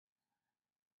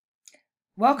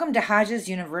Welcome to Hodges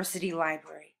University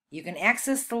Library. You can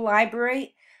access the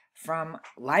library from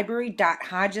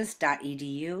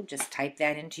library.hodges.edu. Just type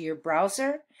that into your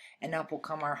browser and up will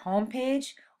come our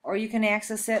homepage, or you can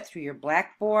access it through your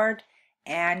Blackboard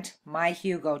and My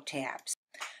Hugo tabs.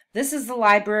 This is the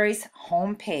library's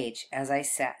homepage, as I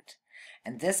said.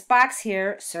 And this box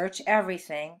here, Search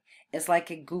Everything, is like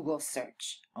a Google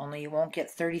search, only you won't get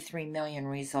 33 million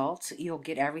results. You'll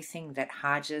get everything that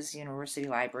Hodges University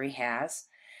Library has.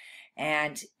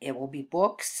 And it will be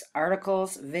books,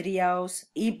 articles, videos,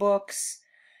 ebooks,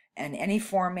 and any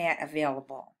format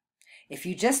available. If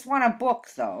you just want a book,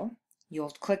 though,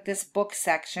 you'll click this book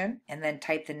section and then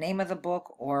type the name of the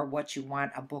book or what you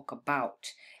want a book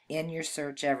about in your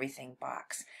Search Everything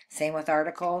box. Same with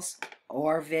articles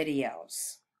or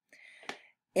videos.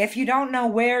 If you don't know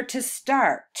where to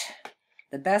start,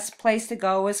 the best place to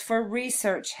go is for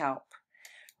Research Help.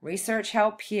 Research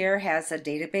Help here has a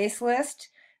database list,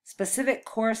 specific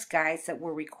course guides that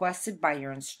were requested by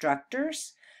your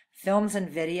instructors, films and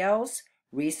videos,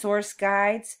 resource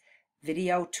guides,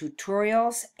 video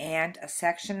tutorials, and a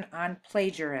section on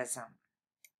plagiarism.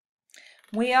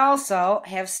 We also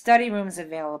have study rooms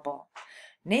available.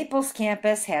 Naples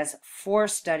campus has 4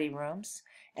 study rooms,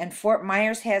 and Fort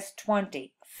Myers has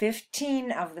 20.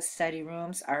 15 of the study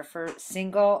rooms are for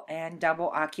single and double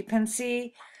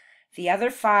occupancy. The other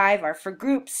 5 are for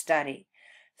group study.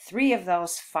 3 of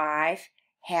those 5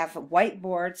 have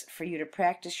whiteboards for you to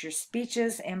practice your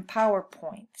speeches and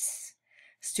PowerPoints.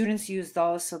 Students use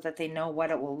those so that they know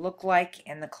what it will look like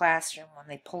in the classroom when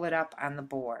they pull it up on the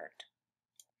board.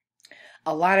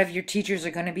 A lot of your teachers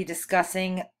are going to be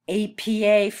discussing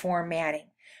APA formatting.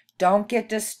 Don't get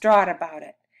distraught about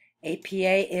it.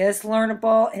 APA is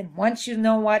learnable, and once you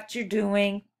know what you're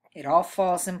doing, it all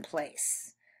falls in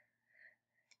place.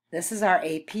 This is our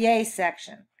APA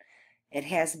section. It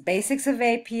has basics of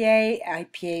APA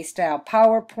style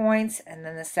PowerPoints, and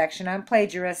then the section on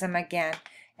plagiarism again,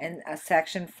 and a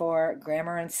section for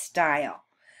grammar and style.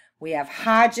 We have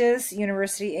Hodges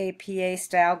University APA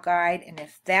style guide, and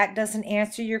if that doesn't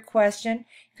answer your question,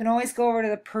 you can always go over to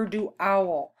the Purdue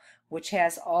OWL, which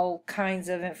has all kinds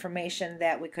of information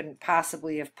that we couldn't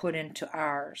possibly have put into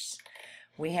ours.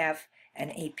 We have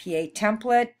an APA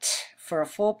template for a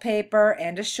full paper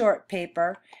and a short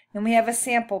paper, and we have a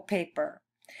sample paper.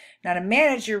 Now, to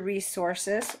manage your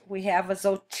resources, we have a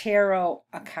Zotero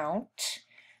account.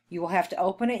 You will have to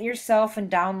open it yourself and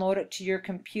download it to your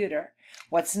computer.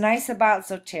 What's nice about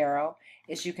Zotero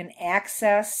is you can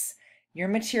access your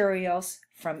materials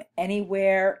from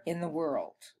anywhere in the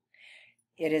world.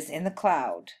 It is in the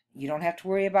cloud. You don't have to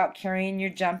worry about carrying your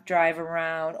jump drive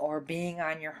around or being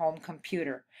on your home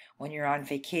computer. When you're on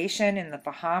vacation in the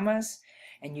Bahamas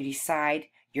and you decide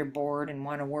you're bored and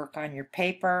want to work on your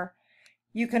paper,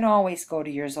 you can always go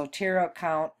to your Zotero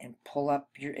account and pull up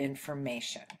your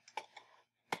information.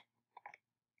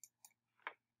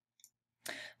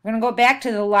 We're going to go back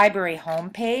to the library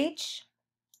homepage.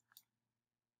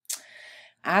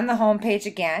 On the homepage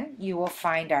again, you will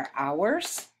find our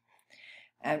hours.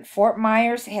 And Fort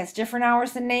Myers has different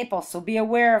hours than Naples, so be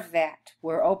aware of that.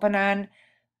 We're open on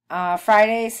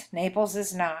Fridays. Naples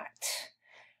is not.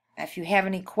 If you have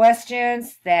any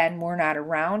questions, then we're not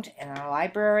around in our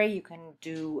library. You can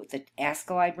do the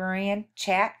Ask a Librarian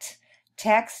chat,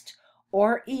 text,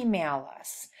 or email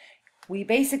us. We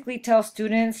basically tell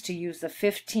students to use the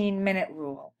 15-minute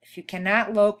rule. If you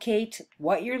cannot locate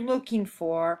what you're looking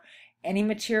for, any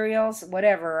materials,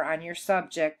 whatever, on your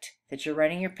subject that you're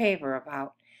writing your paper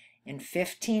about, in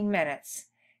 15 minutes,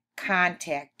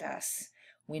 contact us.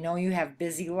 We know you have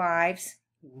busy lives.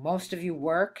 Most of you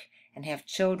work and have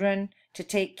children to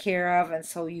take care of, and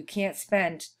so you can't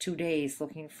spend 2 days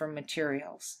looking for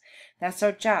materials. That's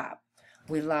our job.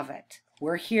 We love it.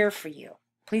 We're here for you.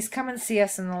 Please come and see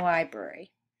us in the library.